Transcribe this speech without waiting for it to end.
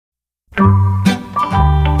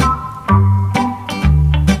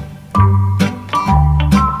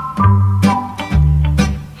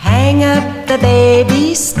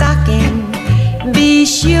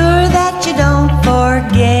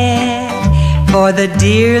For the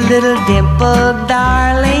dear little dimpled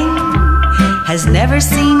darling has never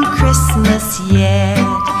seen Christmas yet.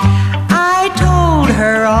 I told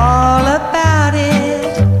her all about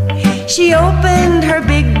it. She opened her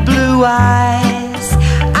big blue eyes.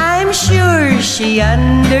 I'm sure she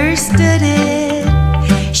understood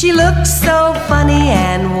it. She looked so funny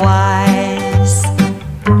and wise.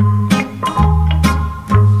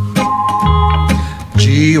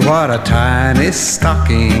 Gee, what a tiny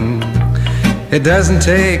stocking. It doesn't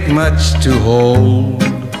take much to hold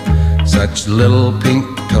such little pink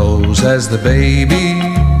toes as the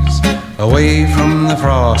baby's, away from the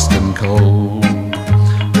frost and cold.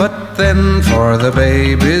 But then for the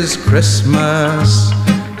baby's Christmas,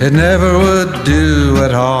 it never would do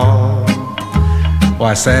at all.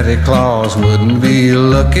 Why, Santa Claus wouldn't be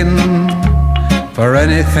looking for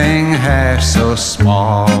anything half so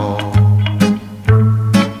small.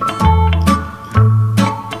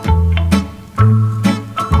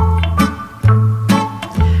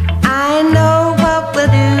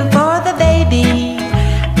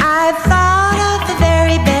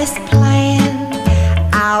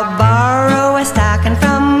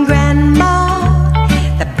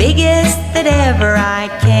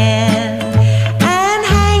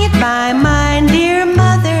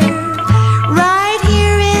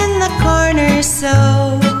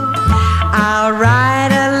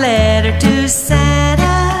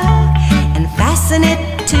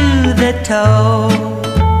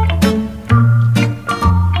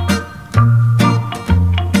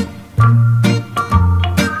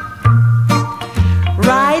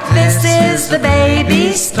 Right, this is the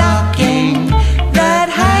baby stocking that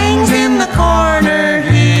hangs in the corner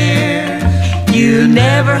here. You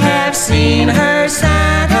never have seen her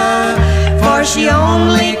Santa, for she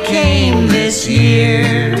only came this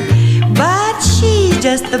year. But she's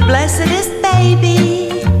just the blessedest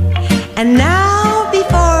baby. And now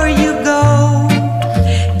before you go,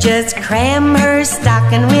 just cram her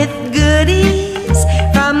stocking with goodies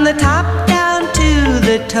from the top down to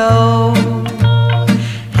the toe.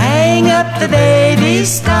 Hang up the baby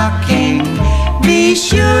stocking, be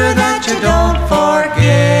sure that you don't fall